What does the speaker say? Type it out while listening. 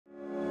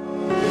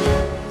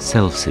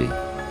SELSI,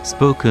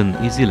 Spoken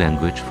Easy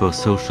Language for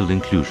Social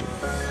Inclusion.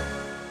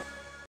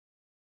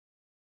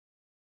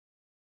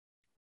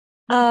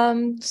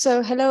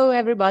 Hello,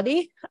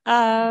 everybody.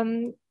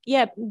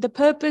 The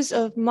purpose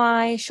of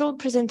my short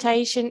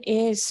presentation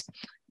is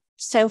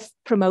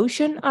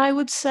self-promotion, I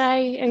would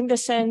say, in the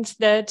sense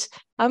that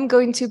I'm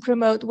going to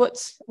promote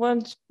what's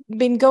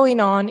been going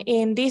on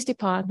in this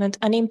department,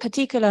 and in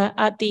particular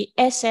at the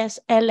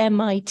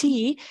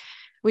SSLMIT,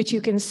 which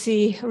you can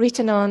see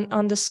written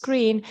on the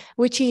screen,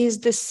 which is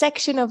the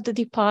section of the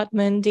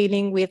department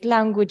dealing with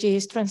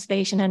languages,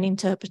 translation, and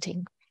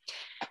interpreting.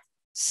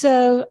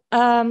 So,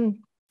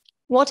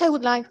 what I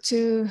would like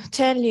to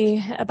tell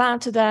you about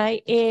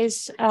today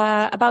is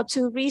about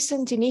two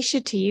recent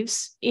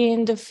initiatives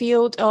in the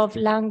field of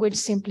language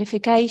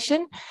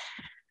simplification.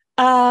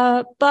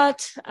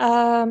 But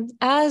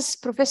as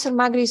Professor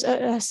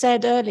Magris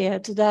said earlier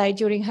today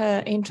during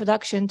her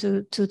introduction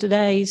to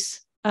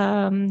today's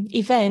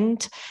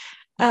event,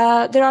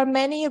 there are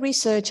many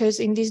researchers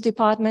in this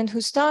department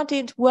who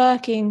started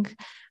working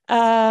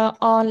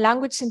on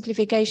language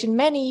simplification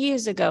many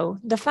years ago.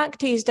 The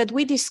fact is that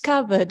we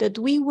discovered that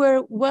we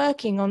were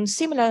working on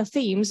similar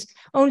themes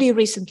only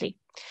recently.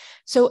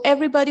 So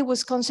everybody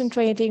was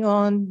concentrating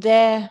on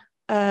their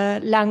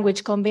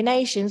language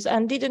combinations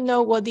and didn't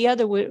know what the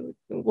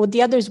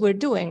others were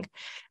doing.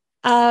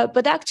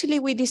 But actually,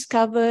 we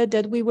discovered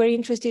that we were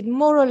interested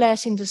more or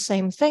less in the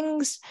same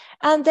things,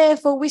 and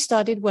therefore we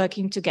started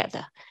working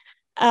together.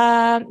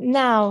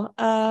 Now,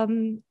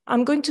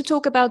 I'm going to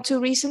talk about two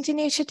recent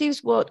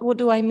initiatives. What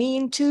do I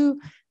mean?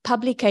 Two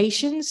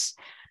publications,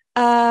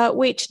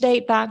 which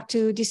date back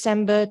to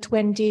December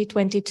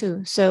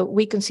 2022. So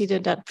we consider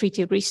that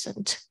pretty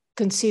recent,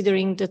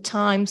 considering the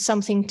time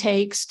something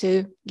takes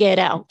to get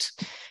out.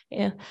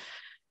 Yeah.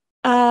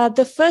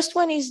 The first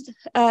one is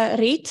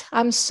RIT.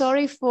 I'm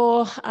sorry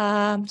for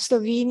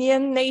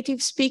Slovenian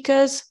native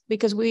speakers,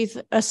 because with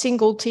a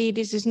single T,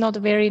 this is not a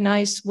very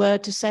nice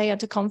word to say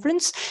at a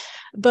conference,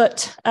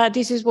 but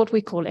this is what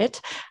we call it.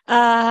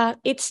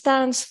 It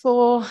stands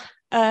for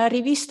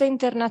Rivista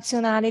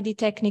Internazionale di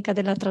Tecnica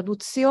della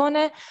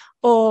Traduzione,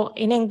 or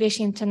in English,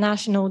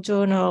 International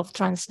Journal of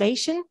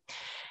Translation.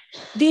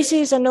 This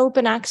is an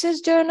open access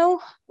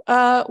journal,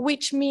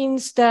 which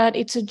means that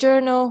it's a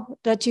journal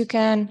that you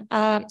can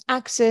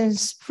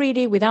access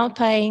freely without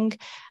paying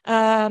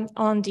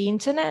on the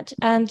internet.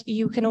 And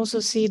you can also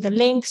see the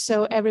link,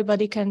 so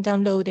everybody can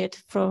download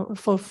it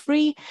for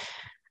free.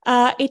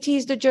 It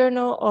is the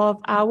journal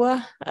of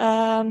our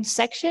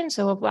section,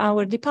 so of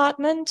our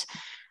department.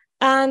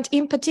 And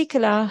in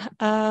particular,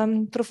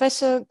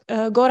 Professor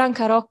Goran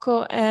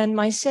Karocko and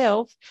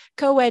myself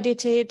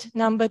co-edited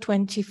number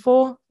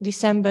 24,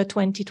 December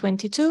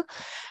 2022,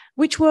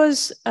 which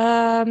was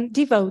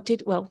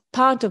devoted, well,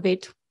 part of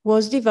it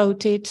was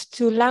devoted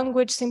to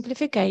language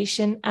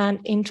simplification and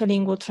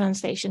intralingual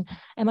translation.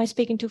 Am I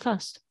speaking too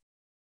fast?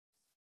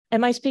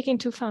 Am I speaking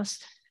too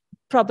fast?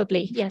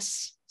 Probably,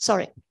 yes.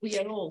 Sorry. We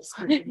are all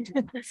speaking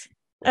too fast.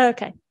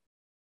 Okay.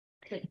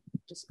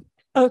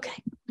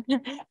 Okay.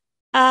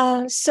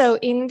 So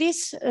in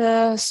this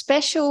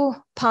special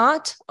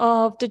part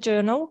of the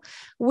journal,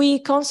 we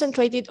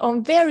concentrated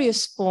on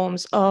various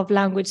forms of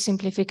language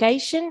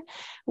simplification.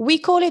 We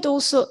call it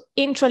also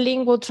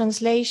intralingual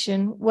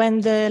translation when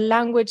the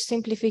language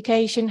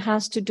simplification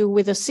has to do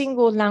with a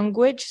single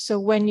language. So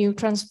when you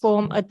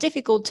transform a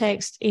difficult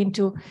text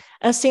into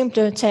a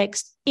simpler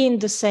text in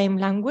the same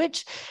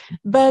language.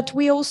 But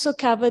we also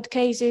covered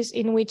cases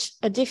in which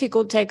a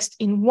difficult text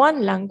in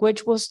one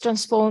language was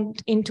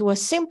transformed into a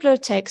simpler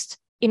text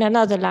in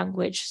another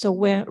language. So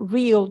where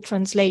real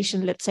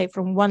translation, let's say,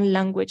 from one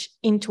language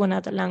into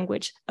another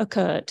language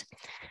occurred.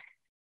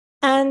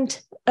 And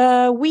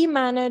we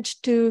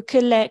managed to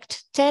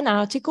collect 10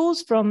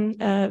 articles from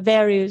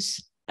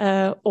various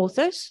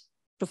authors,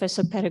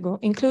 Professor Perego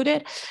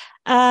included.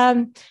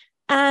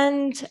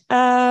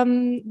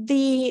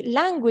 The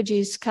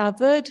languages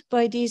covered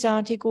by these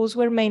articles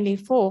were mainly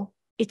four: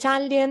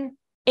 Italian,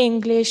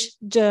 English,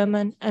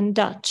 German, and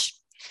Dutch.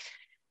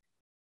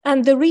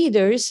 And the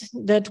readers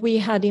that we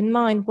had in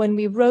mind when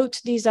we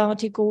wrote these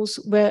articles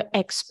were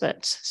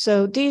experts.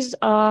 So these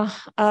are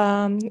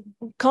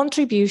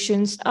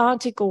contributions,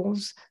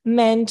 articles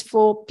meant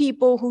for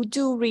people who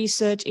do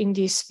research in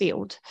this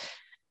field.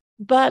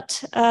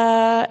 But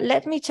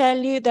let me tell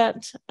you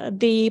that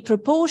the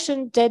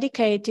proportion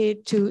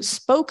dedicated to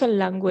spoken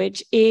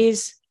language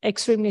is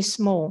extremely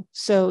small.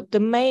 So the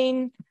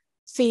main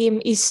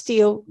theme is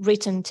still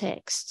written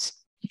texts.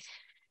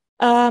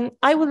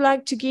 I would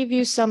like to give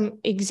you some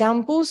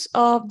examples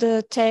of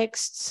the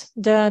texts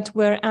that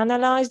were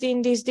analyzed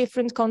in these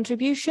different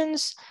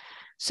contributions.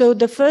 So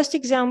the first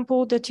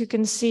example that you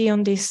can see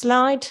on this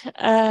slide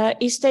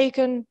is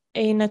taken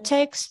in a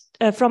text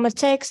from a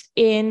text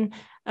in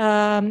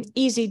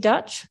Easy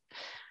Dutch.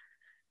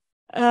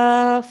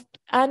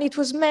 And it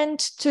was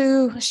meant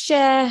to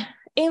share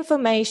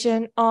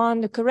information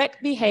on the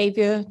correct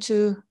behavior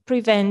to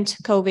prevent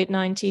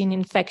COVID-19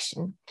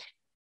 infection.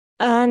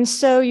 And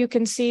so you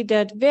can see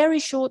that very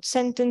short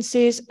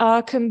sentences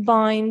are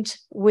combined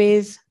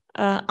with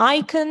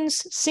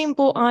icons,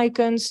 simple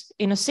icons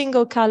in a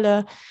single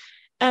color.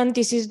 And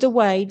this is the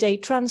way they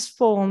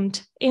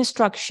transformed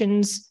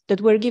instructions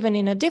that were given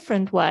in a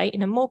different way,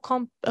 in a more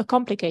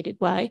complicated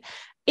way,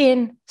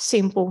 in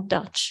simple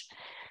Dutch.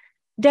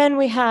 Then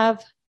we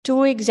have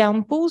two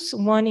examples,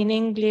 one in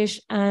English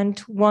and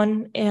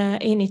one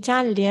in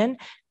Italian,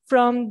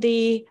 from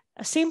the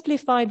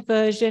simplified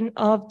version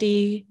of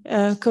the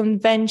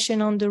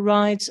Convention on the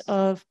Rights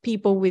of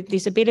People with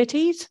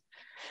Disabilities.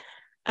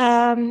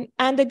 And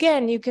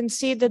again, you can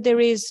see that there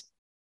is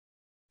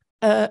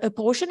a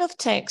portion of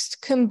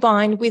text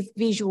combined with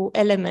visual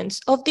elements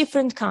of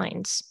different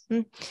kinds.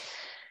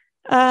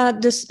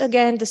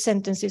 Again, the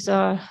sentences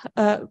are,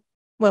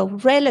 well,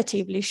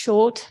 relatively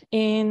short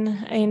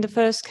in the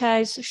first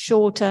case,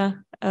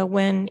 shorter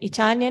when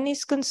Italian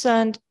is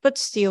concerned, but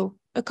still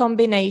a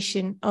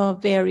combination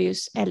of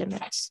various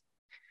elements.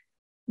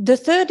 The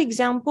third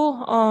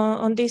example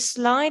on this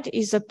slide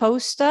is a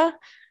poster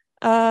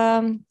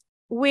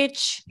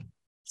which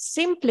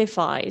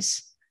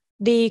simplifies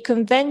the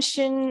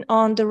Convention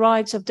on the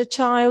Rights of the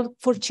Child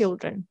for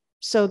children.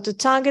 So the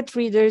target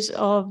readers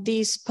of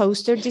this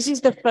poster, this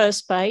is the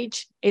first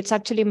page, it's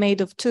actually made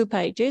of 2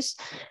 pages,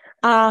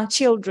 are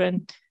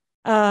children.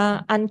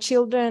 And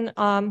children,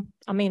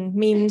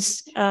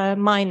 means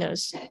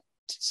minors,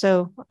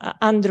 so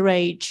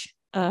underage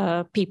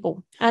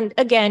people. And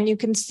again, you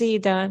can see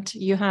that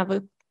you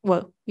have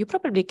you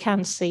probably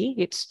can't see,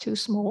 it's too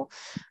small,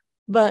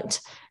 but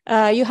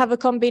you have a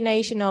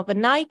combination of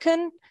an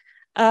icon,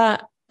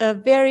 a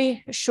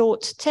very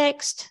short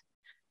text,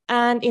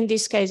 and in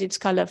this case, it's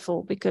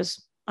colorful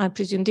because I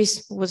presume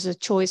this was a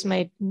choice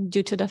made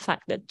due to the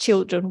fact that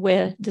children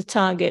were the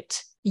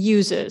target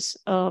users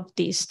of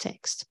this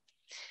text.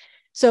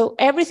 So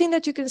everything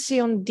that you can see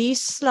on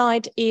this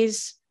slide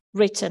is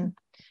written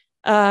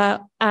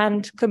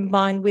and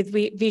combined with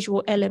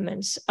visual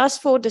elements. As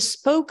for the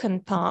spoken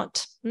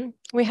part,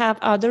 we have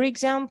other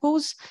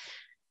examples.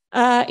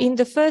 In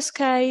the first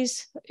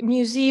case,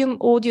 museum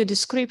audio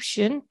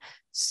description,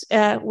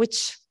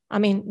 which,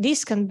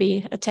 this can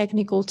be a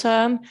technical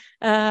term.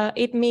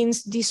 It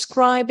means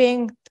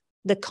describing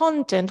the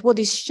content, what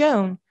is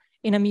shown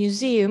in a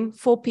museum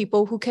for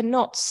people who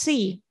cannot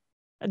see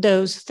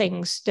those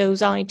things,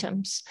 those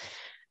items.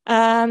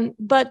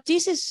 But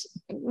this is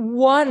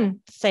one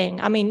thing.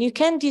 You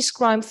can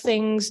describe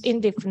things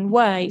in different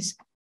ways.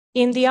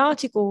 In the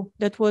article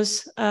that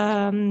was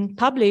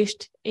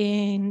published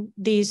in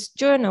this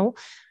journal,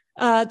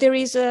 there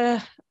is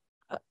a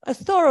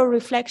thorough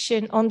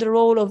reflection on the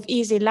role of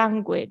easy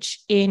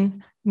language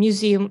in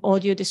museum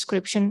audio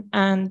description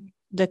and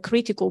the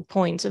critical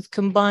points of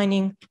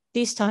combining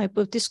this type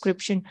of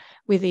description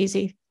with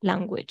easy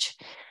language.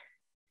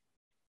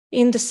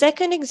 In the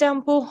second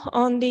example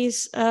on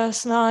this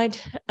slide,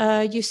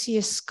 you see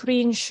a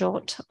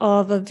screenshot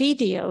of a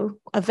video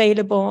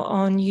available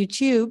on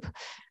YouTube,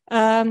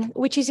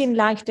 which is in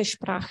leichte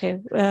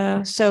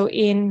Sprache, so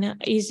in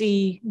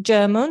easy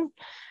German.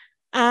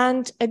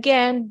 And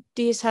again,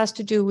 this has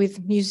to do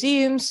with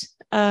museums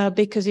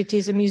because it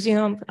is a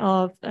museum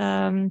of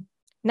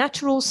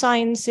natural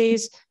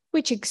sciences,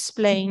 which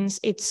explains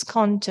its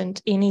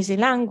content in easy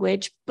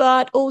language,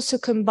 but also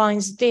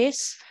combines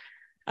this,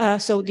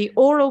 so the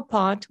oral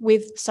part,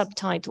 with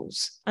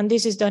subtitles. And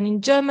this is done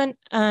in German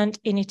and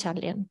in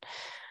Italian.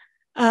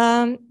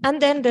 And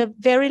then the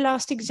very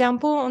last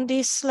example on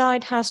this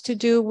slide has to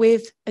do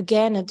with,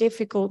 again, a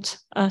difficult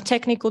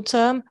technical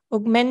term,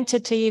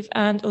 augmentative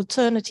and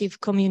alternative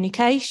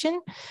communication.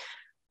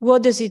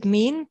 What does it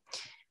mean?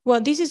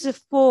 Well, this is a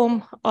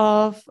form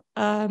of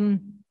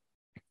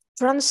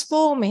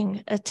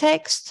transforming a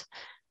text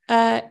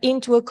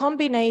into a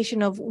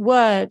combination of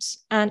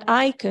words and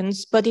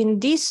icons, but in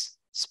this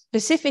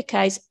specific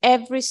case,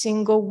 every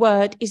single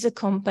word is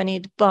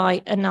accompanied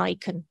by an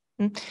icon.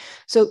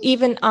 So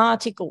even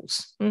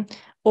articles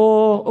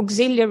or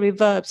auxiliary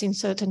verbs in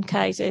certain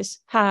cases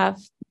have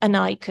an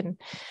icon.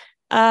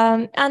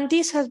 And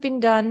this has been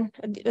done,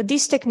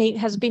 this technique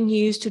has been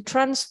used to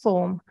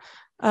transform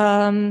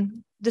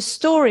the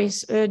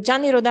stories,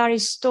 Gianni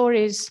Rodari's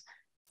stories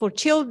for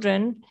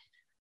children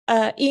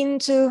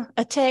into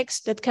a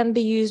text that can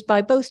be used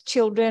by both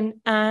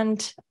children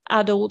and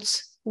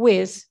adults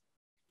with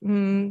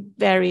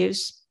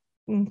various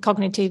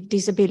cognitive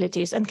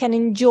disabilities and can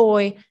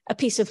enjoy a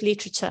piece of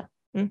literature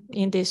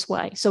in this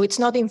way. So it's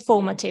not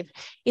informative,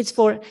 it's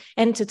for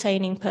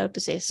entertaining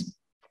purposes.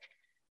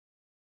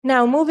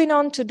 Now, moving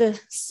on to the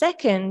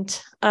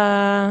second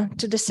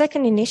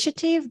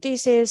initiative,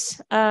 this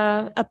is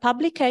a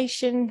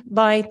publication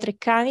by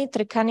Treccani.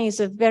 Treccani is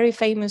a very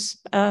famous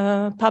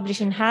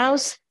publishing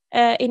house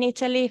in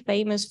Italy,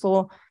 famous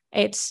for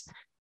its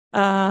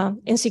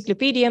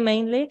encyclopedia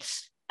mainly.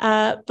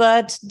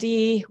 But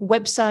the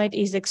website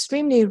is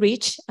extremely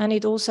rich, and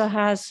it also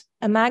has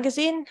a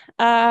magazine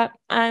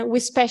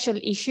with special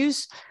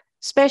issues.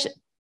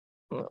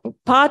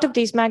 Part of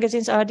these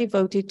magazines are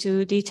devoted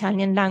to the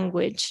Italian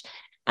language.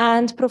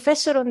 And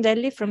Professor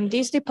Rondelli from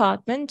this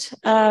department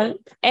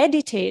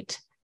edited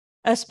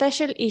a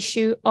special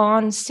issue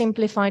on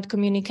simplified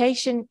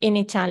communication in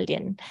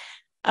Italian.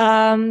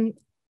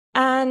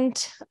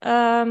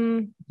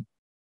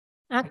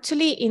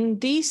 Actually, in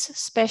this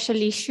special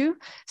issue,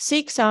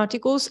 6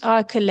 articles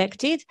are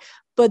collected,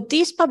 but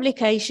this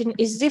publication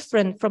is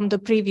different from the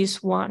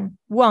previous one.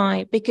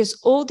 Why? Because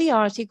all the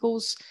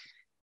articles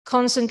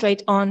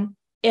concentrate on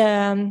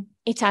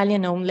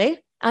Italian only,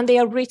 and they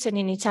are written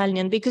in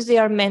Italian because they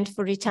are meant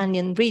for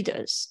Italian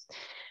readers.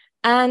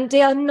 And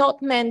they are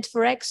not meant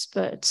for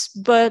experts,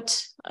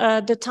 but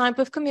the type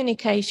of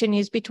communication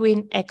is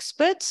between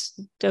experts,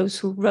 those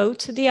who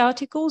wrote the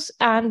articles,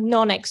 and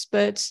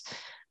non-experts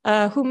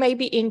who may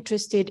be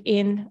interested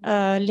in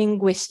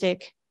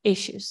linguistic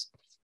issues.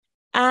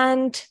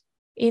 And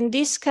in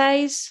this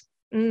case,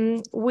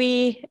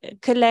 we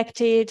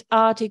collected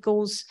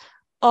articles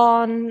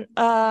on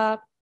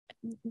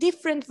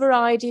different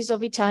varieties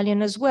of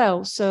Italian as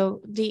well.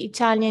 So the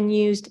Italian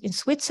used in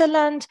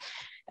Switzerland,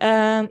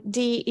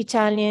 the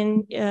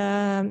Italian,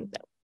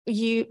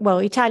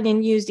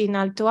 Italian used in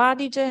Alto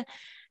Adige,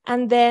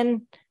 and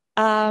then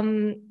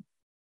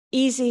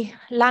Easy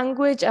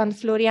Language, and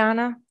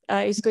Floriana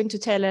is going to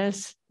tell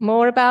us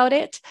more about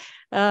it.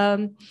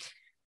 And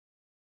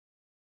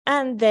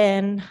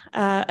then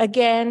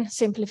again,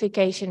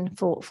 simplification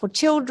for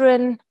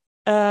children,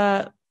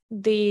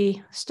 the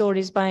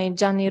stories by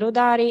Gianni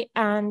Rodari,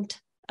 and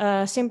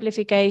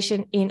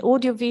simplification in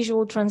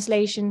audiovisual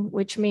translation,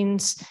 which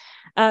means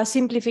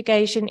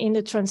simplification in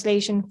the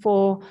translation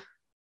for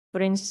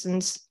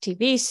instance,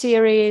 TV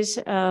series,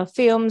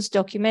 films,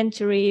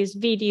 documentaries,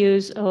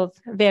 videos of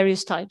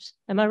various types.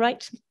 Am I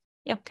right?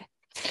 Yeah, okay.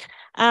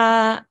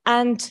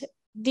 And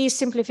this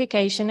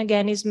simplification,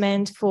 again, is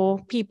meant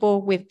for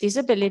people with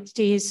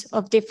disabilities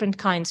of different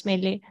kinds,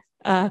 mainly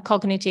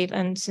cognitive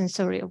and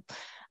sensorial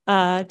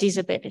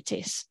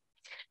disabilities.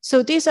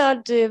 So these are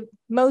the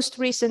most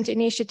recent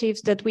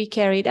initiatives that we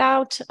carried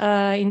out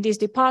in this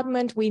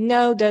department. We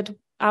know that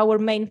our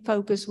main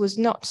focus was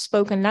not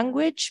spoken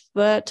language,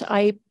 but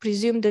I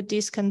presume that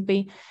this can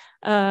be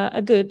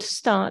a good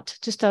start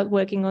to start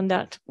working on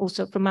that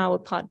also from our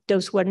part,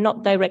 those who are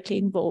not directly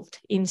involved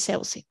in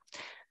SELSI.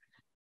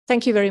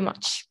 Thank you very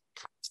much.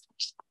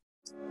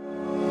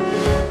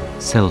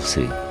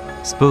 SELSI,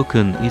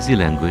 Spoken Easy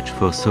Language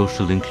for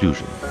Social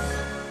Inclusion.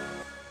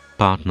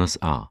 Partners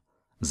are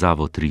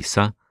Zavod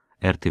RISA,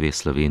 RTV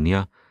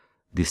Slovenija,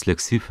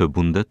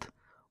 Dyslexieverbundet,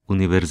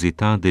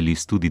 Università degli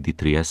Studi di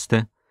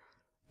Trieste,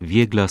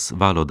 Vieglas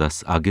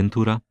Valodas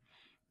Agentura,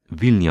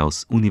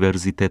 Vilnius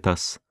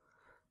Universitetas,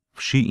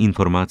 Vsi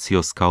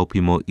informacijos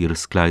kaupimo ir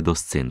sklaidos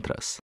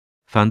centras.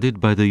 Funded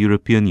by the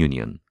European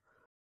Union.